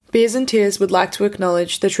Beers and Tears would like to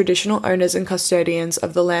acknowledge the traditional owners and custodians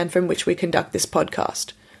of the land from which we conduct this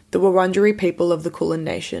podcast, the Wurundjeri people of the Kulin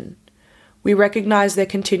Nation. We recognise their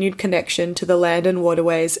continued connection to the land and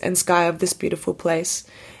waterways and sky of this beautiful place,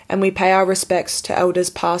 and we pay our respects to elders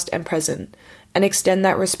past and present, and extend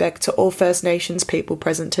that respect to all First Nations people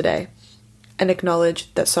present today, and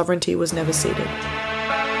acknowledge that sovereignty was never ceded.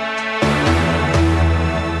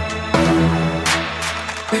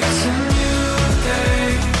 It's a new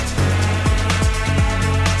day.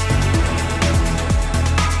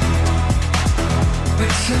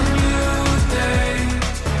 It's a new day.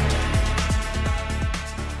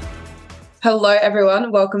 Hello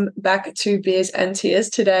everyone, welcome back to Beers and Tears.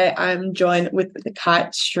 Today I'm joined with the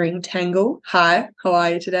Kite string Tangle. Hi, how are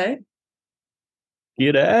you today?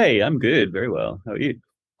 G'day, I'm good, very well. How are you?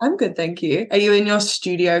 I'm good, thank you. Are you in your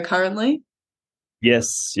studio currently?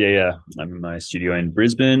 Yes, yeah. I'm in my studio in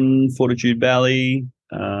Brisbane, Fortitude Valley.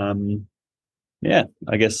 I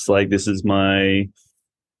guess like this is my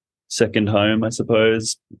second home, I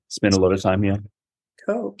suppose. Spent a lot of time here.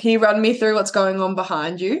 Cool. Can you run me through what's going on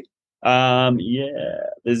behind you?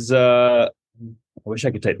 There's I wish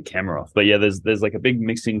I could take the camera off, but yeah, there's like a big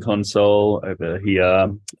mixing console over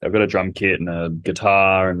here. I've got a drum kit and a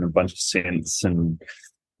guitar and a bunch of synths and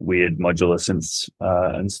weird modular synths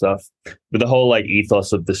and stuff. But the whole like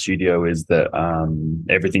ethos of the studio is that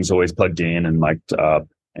everything's always plugged in and mic'd up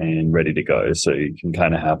and ready to go, so you can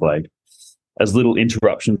kind of have like as little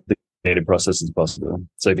interruption to the creative process as possible.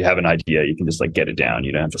 So if you have an idea, you can just like get it down.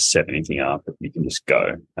 You don't have to set anything up. You can just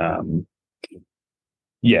go.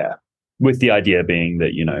 With the idea being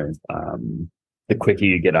that, the quicker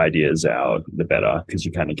you get ideas out, the better, because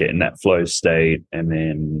you kind of get in that flow state, and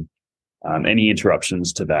then any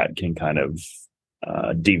interruptions to that can kind of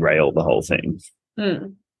derail the whole thing.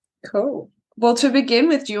 Cool. Well, to begin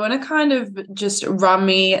with, do you want to kind of just run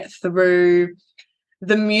me through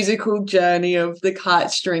the musical journey of the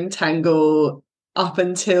Kite string Tangle up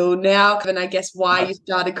until now, and I guess why you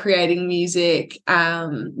started creating music?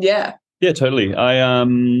 Yeah, totally. I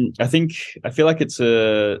feel like it's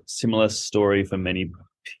a similar story for many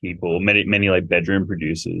people, many like bedroom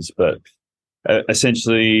producers, but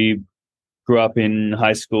essentially grew up in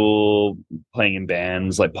high school playing in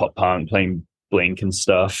bands like pop punk, playing Blink and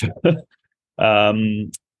stuff.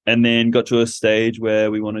 And then got to a stage where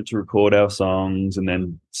we wanted to record our songs, and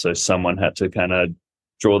then so someone had to kind of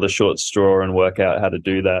draw the short straw and work out how to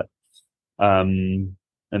do that. And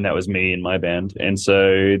that was me and my band. And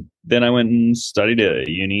so then I went and studied at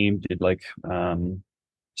uni,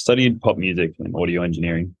 studied pop music and audio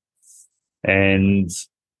engineering. And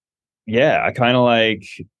yeah, I kind of like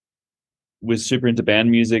was super into band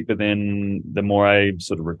music, but then the more I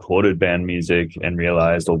sort of recorded band music and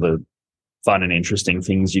realized all the fun and interesting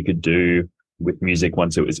things you could do with music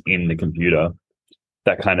once it was in the computer,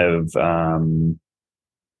 that kind of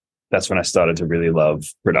that's when I started to really love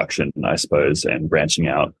production, I suppose, and branching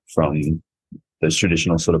out from those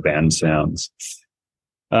traditional sort of band sounds.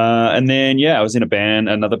 And then, I was in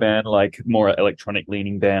another band, like more electronic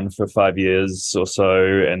leaning band for 5 years or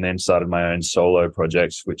so, and then started my own solo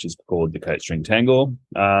project, which is called the Kite string Tangle.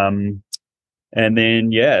 And then,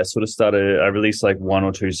 I released like one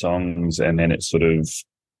or two songs, and then it sort of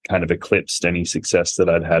kind of eclipsed any success that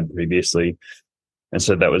I'd had previously. And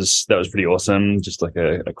so that was pretty awesome, just like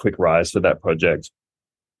a quick rise for that project.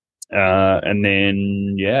 And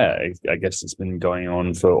then, I guess it's been going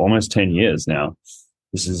on for almost 10 years now.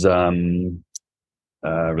 This is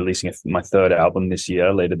releasing my third album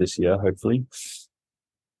later this year, hopefully.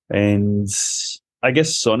 And I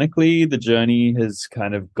guess sonically, the journey has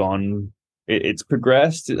kind of gone, it's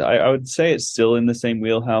progressed. I would say it's still in the same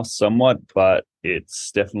wheelhouse somewhat, but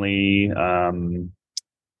it's definitely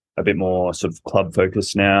a bit more sort of club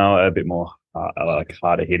focused now, a bit more like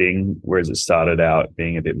harder hitting, whereas it started out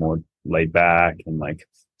being a bit more laid back and like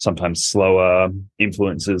sometimes slower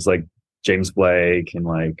influences like James Blake and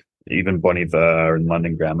like even Bon Iver and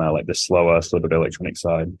London Grammar, like the slower sort of electronic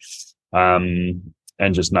side, and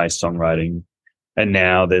just nice songwriting. And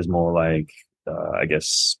now there's more like, I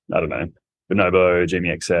guess, I don't know, Bonobo, Jamie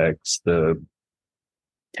XX, the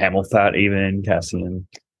Camel Fat, even Cassian,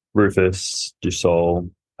 Rufus, Dusol,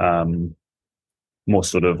 more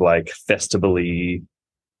sort of like festival-y,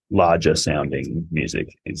 larger sounding music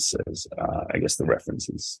is I guess the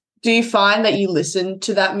references. Do you find that you listen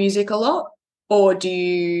to that music a lot, or do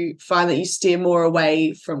you find that you steer more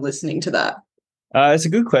away from listening to that? It's a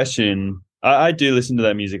good question. I do listen to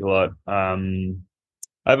that music a lot. I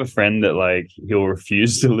have a friend that like he'll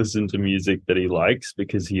refuse to listen to music that he likes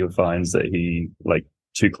because he finds that he like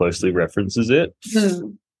too closely references it.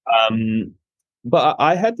 but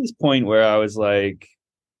I had this point where I was like,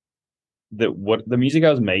 that what the music I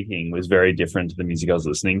was making was very different to the music I was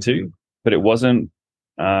listening to, but it wasn't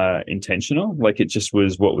intentional. Like it just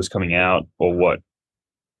was what was coming out or what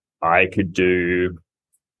I could do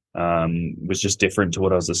was just different to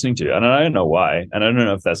what I was listening to. And I don't know why. And I don't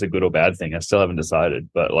know if that's a good or bad thing. I still haven't decided.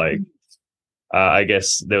 But like, I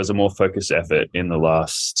guess there was a more focused effort in the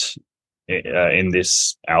last, in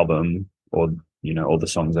this album or, all the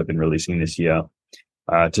songs I've been releasing this year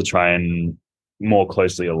to try and more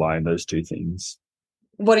closely align those two things.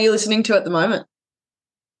 What are you listening to at the moment?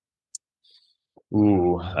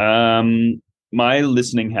 Ooh, my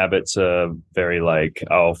listening habits are very like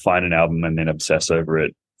I'll find an album and then obsess over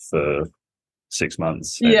it for 6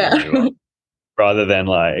 months and Yeah. then move on. Rather than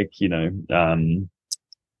like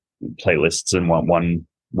playlists and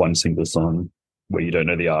one single song where you don't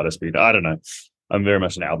know the artist, but I don't know. I'm very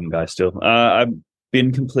much an album guy still. I've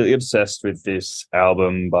been completely obsessed with this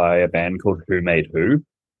album by a band called Who Made Who. I don't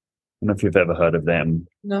know if you've ever heard of them.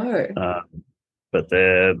 No. But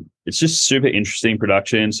it's just super interesting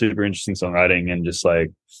production, super interesting songwriting, and just a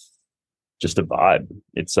vibe.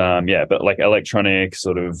 It's but like electronic,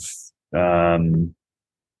 sort of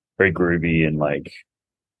very groovy and like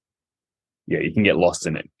you can get lost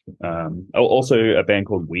in it. Also a band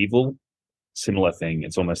called Weevil, similar thing.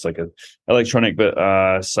 It's almost like a electronic but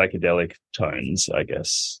psychedelic tones, I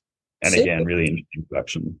guess. And Sick. again, really interesting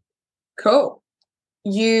production. Cool.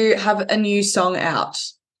 You have a new song out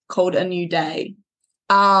called A New Day.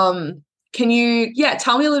 Can you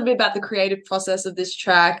tell me a little bit about the creative process of this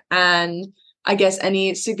track and I guess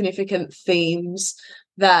any significant themes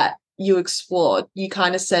that you explored? You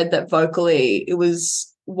kind of said that vocally it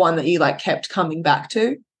was one that you like kept coming back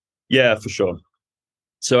to. Yeah, for sure.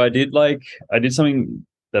 So I did something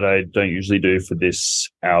that I don't usually do for this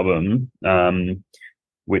album,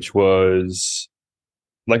 which was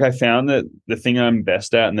like I found that the thing I'm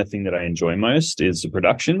best at and the thing that I enjoy most is the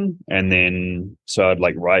production. And then so I'd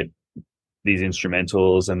like write these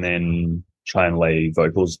instrumentals and then try and lay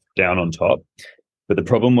vocals down on top. But the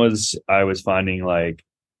problem was I was finding like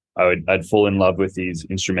I'd fall in love with these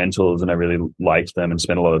instrumentals and I really liked them and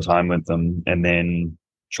spent a lot of time with them, and then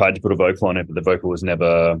tried to put a vocal on it, but the vocal was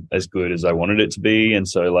never as good as I wanted it to be. And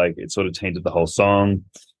so like it sort of tainted the whole song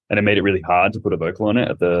and it made it really hard to put a vocal on it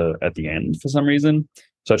at the end for some reason.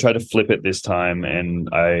 So I tried to flip it this time and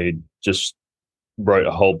I just wrote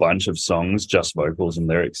a whole bunch of songs, just vocals and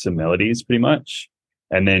lyrics and melodies pretty much.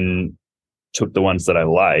 And then took the ones that I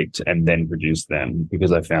liked and then produced them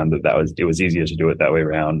because I found that it was easier to do it that way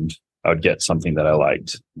around. I would get something that I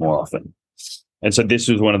liked more often. And so this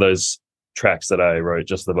was one of those tracks that I wrote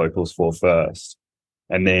just the vocals for first.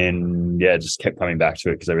 And then, just kept coming back to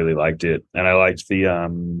it because I really liked it. And I liked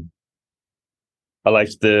the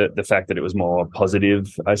fact that it was more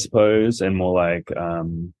positive, I suppose, and more like I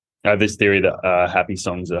have this theory that happy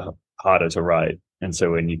songs are harder to write. And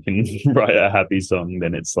so when you can write a happy song,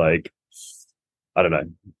 then it's like, I don't know,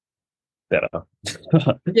 better.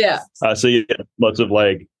 Yeah. So lots of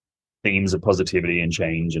like themes of positivity and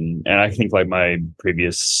change. And I think like my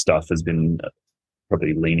previous stuff has been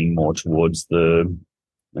probably leaning more towards the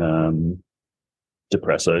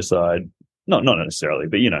depresso side. Not necessarily,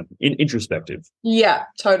 but introspective. Yeah,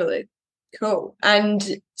 totally. Cool.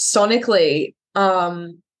 And sonically,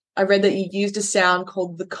 I read that you used a sound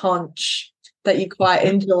called the conch that you quite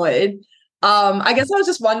enjoyed. I guess I was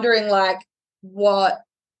just wondering like what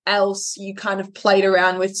else you kind of played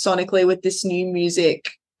around with sonically with this new music,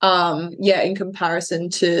 in comparison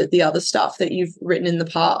to the other stuff that you've written in the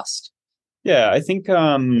past. Yeah, I think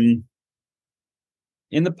in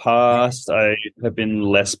the past I have been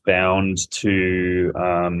less bound to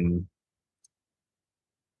I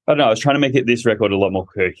don't know, I was trying to make this record a lot more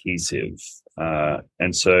cohesive.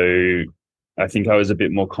 And so I think I was a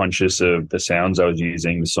bit more conscious of the sounds I was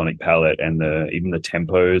using, the sonic palette and even the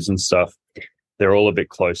tempos and stuff. They're all a bit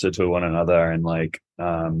closer to one another, and like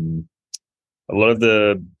a lot of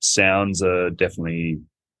the sounds are definitely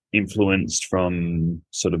influenced from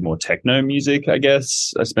sort of more techno music, I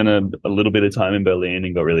guess. I spent a little bit of time in Berlin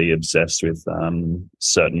and got really obsessed with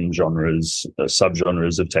certain genres,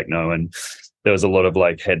 subgenres of techno, and there was a lot of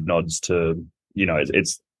like head nods to,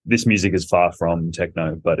 it's this music is far from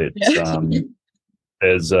techno, but it's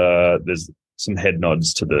there's some head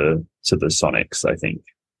nods to the sonics, I think.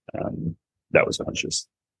 That was conscious.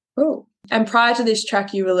 Cool. And prior to this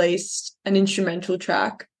track, you released an instrumental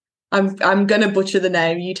track. I'm gonna butcher the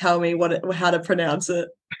name. You tell me how to pronounce it.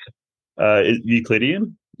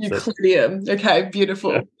 Euclidean. Euclidean. Okay,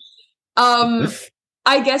 beautiful. Yeah.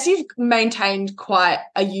 I guess you've maintained quite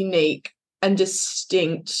a unique and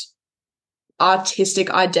distinct artistic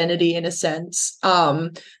identity in a sense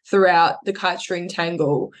throughout the Kite String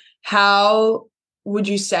Tangle. How would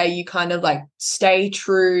you say you kind of like stay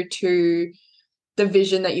true to the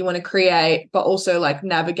vision that you want to create, but also like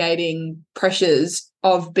navigating pressures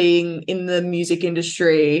of being in the music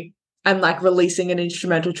industry and like releasing an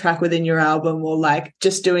instrumental track within your album, or like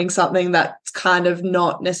just doing something that's kind of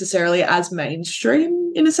not necessarily as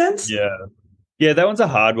mainstream in a sense? Yeah, that one's a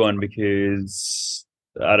hard one because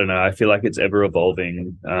I don't know. I feel like it's ever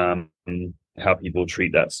evolving, how people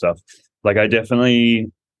treat that stuff. Like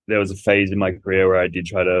there was a phase in my career where I did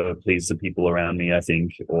try to please the people around me, I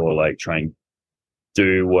think, or like try and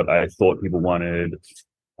do what I thought people wanted.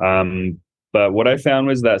 But what I found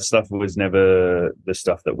was that stuff was never the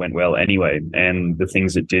stuff that went well anyway. And the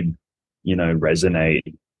things that did,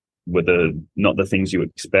 resonate were not the things you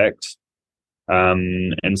expect.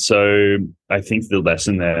 And so I think the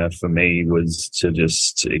lesson there for me was to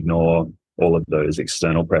just ignore all of those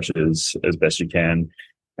external pressures as best you can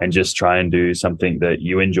and just try and do something that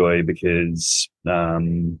you enjoy because,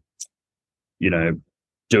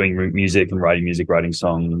 doing music and writing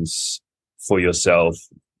songs for yourself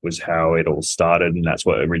was how it all started. And that's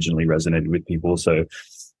what originally resonated with people. So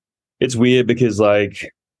it's weird because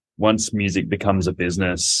like once music becomes a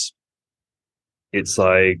business, it's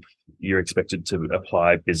like you're expected to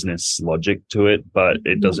apply business logic to it, but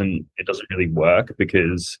it doesn't really work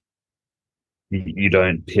because you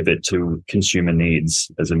don't pivot to consumer needs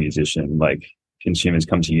as a musician. Like consumers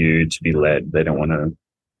come to you to be led. They don't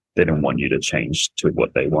want you to change to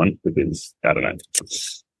what they want because I don't know.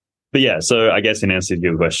 But yeah, so I guess in answer to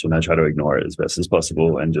your question, I try to ignore it as best as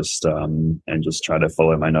possible and just try to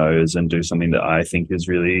follow my nose and do something that I think is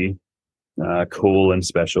really cool and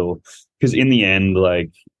special. Because in the end,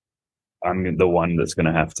 like I'm the one that's going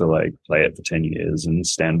to have to like play it for 10 years and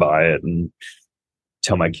stand by it and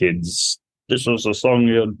tell my kids this was a song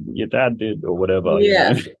your dad did or whatever.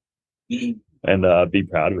 Yeah. And be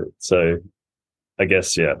proud of it. So I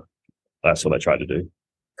guess, yeah, that's what I try to do.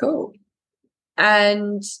 Cool.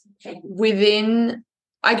 And within,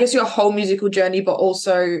 I guess, your whole musical journey, but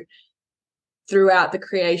also throughout the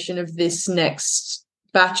creation of this next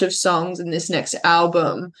batch of songs and this next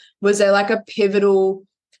album, was there like a pivotal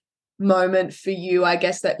moment for you, I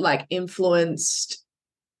guess, that like influenced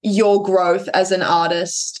your growth as an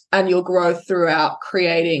artist and your growth throughout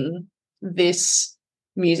creating this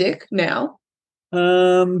music now?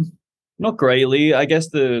 Not greatly. I guess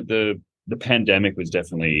the pandemic was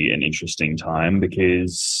definitely an interesting time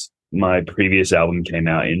because my previous album came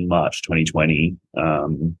out in March 2020,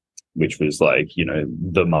 which was like,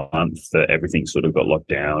 the month that everything sort of got locked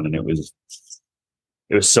down, and it was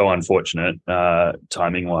so unfortunate,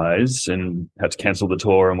 timing wise, and had to cancel the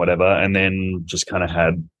tour and whatever. And then just kind of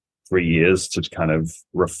had 3 years to kind of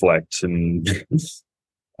reflect and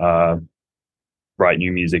write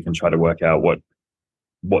new music and try to work out what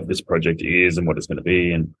this project is and what it's going to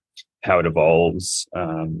be and how it evolves.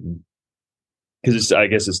 Because I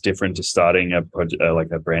guess it's different to starting a project,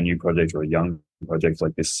 like a brand new project or a young project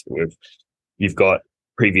like this. You've got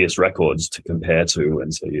previous records to compare to,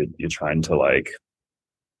 and so you're trying to like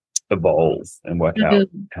evolve and work out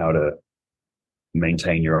how to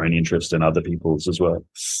maintain your own interest and other people's as well.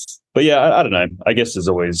 But yeah, I don't know. I guess there's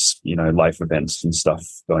always, life events and stuff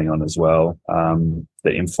going on as well,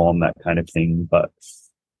 that inform that kind of thing. But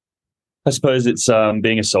I suppose it's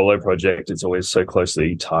being a solo project, it's always so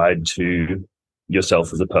closely tied to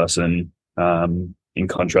yourself as a person, in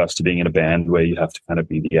contrast to being in a band where you have to kind of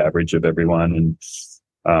be the average of everyone.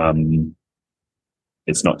 And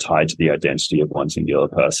it's not tied to the identity of one singular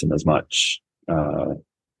person as much.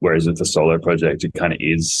 Whereas with a solo project, it kind of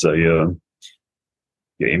is. So your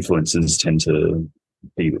influences tend to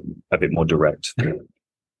be a bit more direct.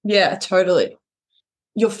 Yeah, totally.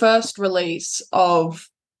 Your first release of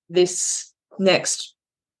this next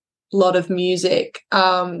lot of music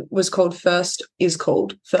was called First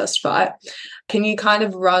Fight. Can you kind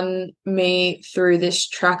of run me through this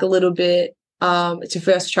track a little bit? It's your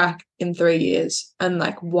first track in 3 years, and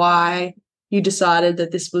like why you decided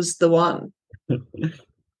that this was the one.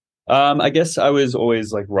 I guess I was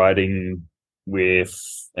always like writing with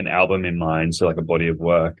an album in mind, so like a body of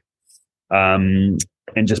work, and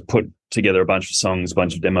just put together a bunch of songs, a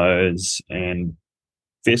bunch of demos, and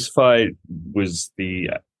Fist Fight was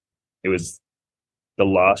the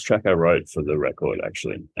last track I wrote for the record,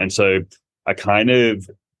 actually. And so I kind of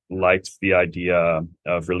liked the idea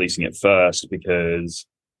of releasing it first because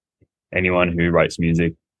anyone who writes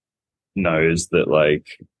music knows that like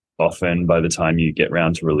often by the time you get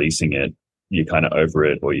around to releasing it, you're kind of over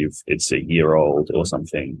it, or it's a year old or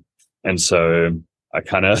something. And so I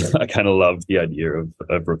kind of I kind of loved the idea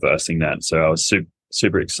of reversing that. So I was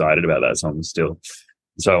super excited about that song still.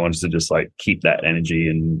 So I wanted to just like keep that energy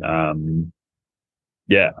and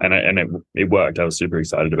yeah, and it worked. I was super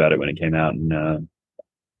excited about it when it came out, and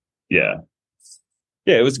yeah,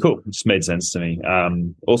 yeah, it was cool. It just made sense to me.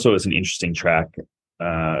 Also, it's an interesting track,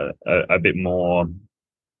 a bit more,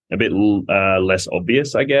 a bit less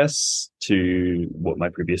obvious, I guess, to what my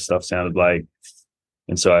previous stuff sounded like,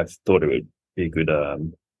 and so I thought it would be a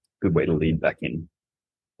good way to lead back in.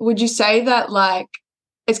 Would you say that like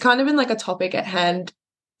it's kind of been like a topic at hand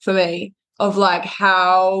for me of like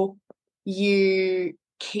how you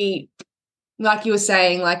keep, like you were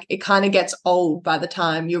saying, like it kind of gets old by the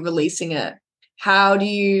time you're releasing it. How do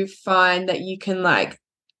you find that you can like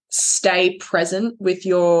stay present with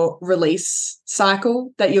your release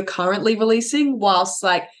cycle that you're currently releasing whilst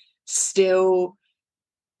like still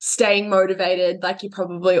staying motivated, like you're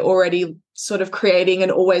probably already sort of creating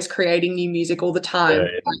and always creating new music all the time?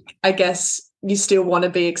 Yeah, Like, I guess you still want to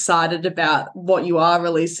be excited about what you are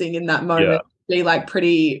releasing in that yeah, moment, be like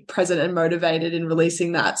pretty present and motivated in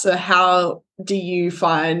releasing that. So how do you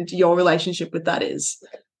find your relationship with that is?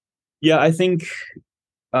 yeah. I think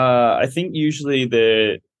usually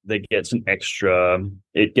there gets an extra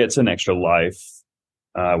it gets an extra life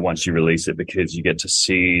once you release it because you get to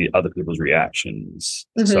see other people's reactions.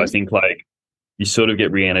 So I Mm-hmm. think like you sort of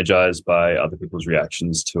get re-energized by other people's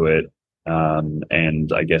reactions to it.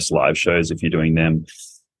 And I guess live shows if you're doing them,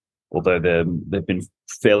 although they've been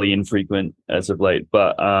fairly infrequent as of late.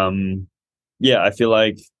 But yeah, I feel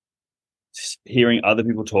like hearing other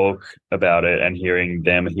people talk about it and hearing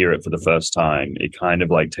them hear it for the first time, it kind of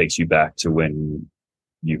like takes you back to when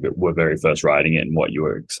you were very first writing it and what you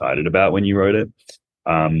were excited about when you wrote it.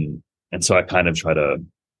 And so I kind of try to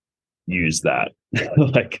use that,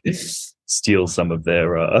 like steal some of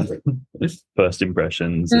their first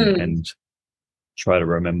impressions Mm. and try to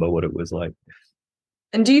remember what it was like.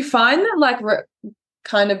 And do you find that like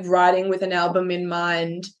kind of writing with an album in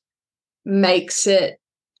mind makes it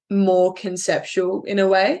more conceptual in a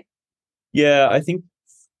way? Yeah, I think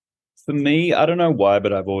for me, I don't know why,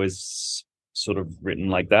 but I've always sort of written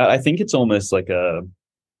like that. I think it's almost like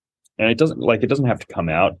and it doesn't have to come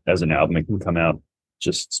out as an album. It can come out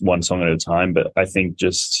just one song at a time. But I think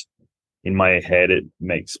just in my head, it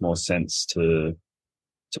makes more sense to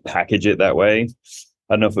package it that way.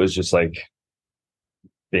 I don't know if it was just like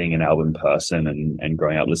being an album person and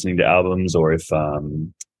growing up listening to albums, or if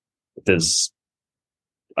there's.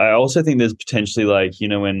 I also think there's potentially like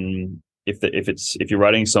when if you're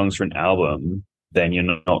writing songs for an album, then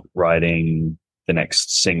you're not writing the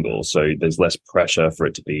next single, so there's less pressure for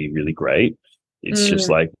it to be really great. It's just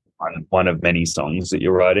Mm. like one of many songs that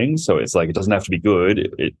you're writing, so it's like it doesn't have to be good,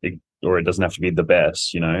 or it doesn't have to be the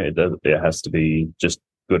best. It has to be just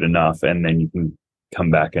good enough, and then you can come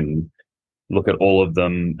back and look at all of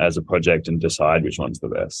them as a project and decide which one's the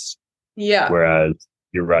best. Yeah. Whereas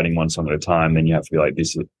you're writing one song at a time, then you have to be like,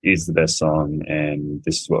 this is the best song, and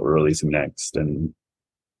this is what we're releasing next. And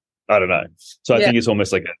I don't know. So I Yeah. think it's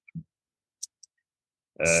almost like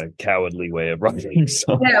a cowardly way of writing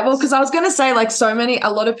songs. Yeah, well, because I was going to say, like,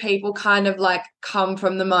 a lot of people kind of like come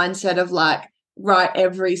from the mindset of like, write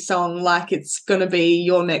every song like it's going to be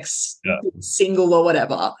your next Yeah. single or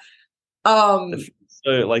whatever.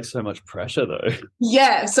 So much pressure though.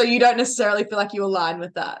 Yeah, so you don't necessarily feel like you align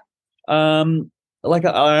with that. Like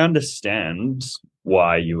I understand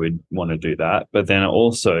why you would want to do that, but then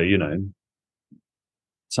also,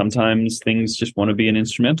 sometimes things just want to be an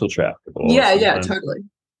instrumental track, or Yeah, sometimes totally.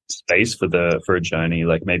 space for a journey.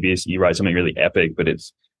 Like maybe you write something really epic, but it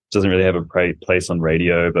doesn't really have a place on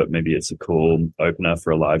radio, but maybe it's a cool opener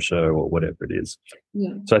for a live show or whatever it is.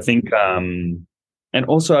 Yeah. So I think, and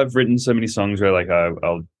also I've written so many songs where like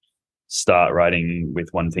I'll start writing with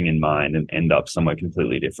one thing in mind and end up somewhere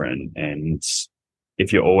completely different. And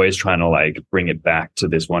if you're always trying to like bring it back to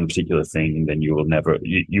this one particular thing, then you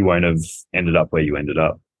won't have ended up where you ended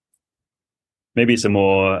up. Maybe it's a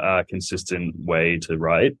more consistent way to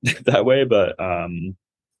write that way, but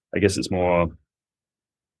I guess it's more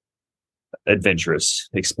adventurous,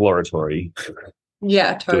 exploratory,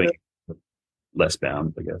 Yeah, doing totally. less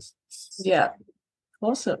bound, I guess. Yeah.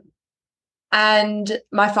 Awesome. And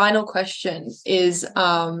my final question is,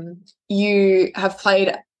 you have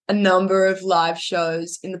played a number of live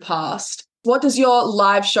shows in the past. What does your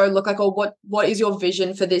live show look like, or what is your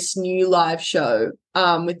vision for this new live show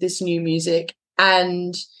with this new music?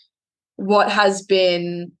 And what has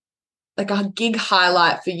been like a gig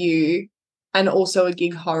highlight for you, and also a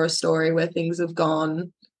gig horror story where things have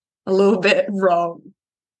gone a little bit wrong?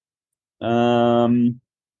 Um,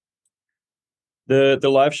 The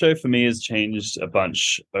live show for me has changed a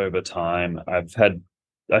bunch over time.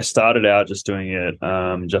 I started out just doing it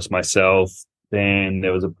just myself. Then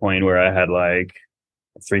there was a point where I had like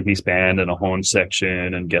a three-piece band and a horn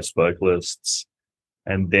section and guest vocalists.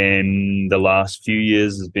 And then the last few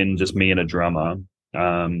years has been just me and a drummer.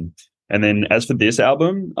 And then as for this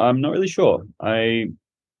album, I'm not really sure.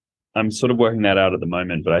 I'm sort of working that out at the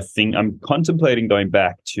moment, but I think I'm contemplating going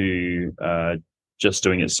back to just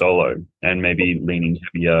doing it solo and maybe leaning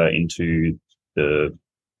heavier into the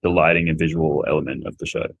lighting and visual element of the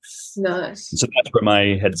show. Nice. So that's where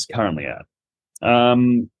my head's currently at.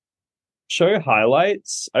 Show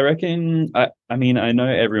highlights, I reckon. I mean, I know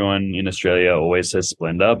everyone in Australia always says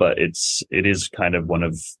Splendor, but it is kind of one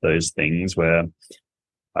of those things where,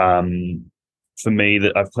 for me,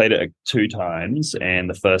 that I've played it 2 times, and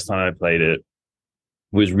the first time I played it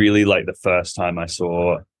was really like the first time I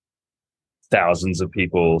saw thousands of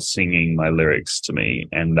people singing my lyrics to me,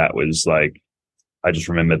 and that was like, I just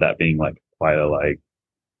remember that being like quite a like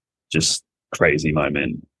just crazy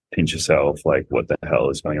moment. Pinch yourself, like, what the hell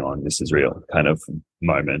is going on? This is real kind of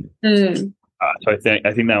moment. So I think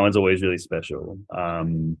that one's always really special.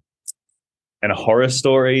 And a horror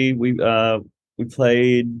story, we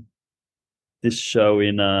played this show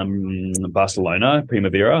in Barcelona,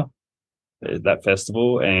 Primavera, that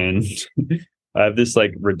festival, and I have this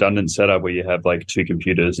like redundant setup where you have like 2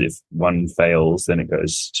 computers. If one fails, then it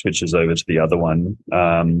switches over to the other one,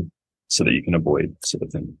 so that you can avoid sort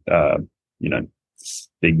of thing,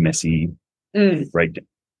 big messy breakdown.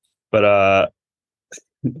 But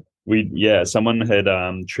someone had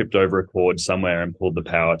tripped over a cord somewhere and pulled the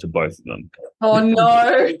power to both of them. Oh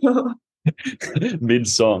no. Mid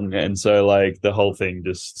song, and so like the whole thing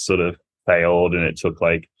just sort of failed, and it took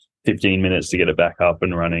like 15 minutes to get it back up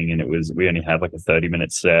and running, and we only had like a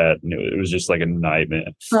 30-minute set, and it was just like a nightmare.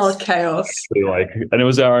 Oh, chaos. So, and it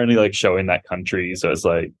was our only like show in that country, so it's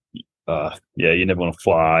like you never want to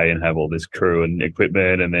fly and have all this crew and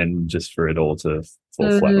equipment, and then just for it all to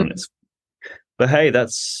fall flat on its. But hey,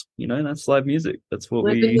 that's live music. That's what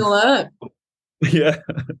we learn. Yeah.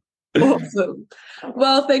 Awesome.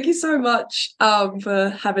 Well, thank you so much for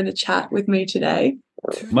having a chat with me today.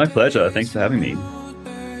 My pleasure. Thanks for having me.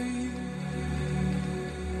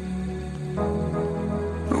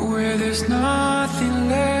 Where there's nothing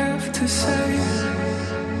left to say,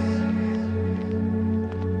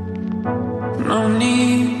 no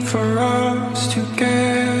need for us to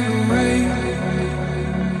get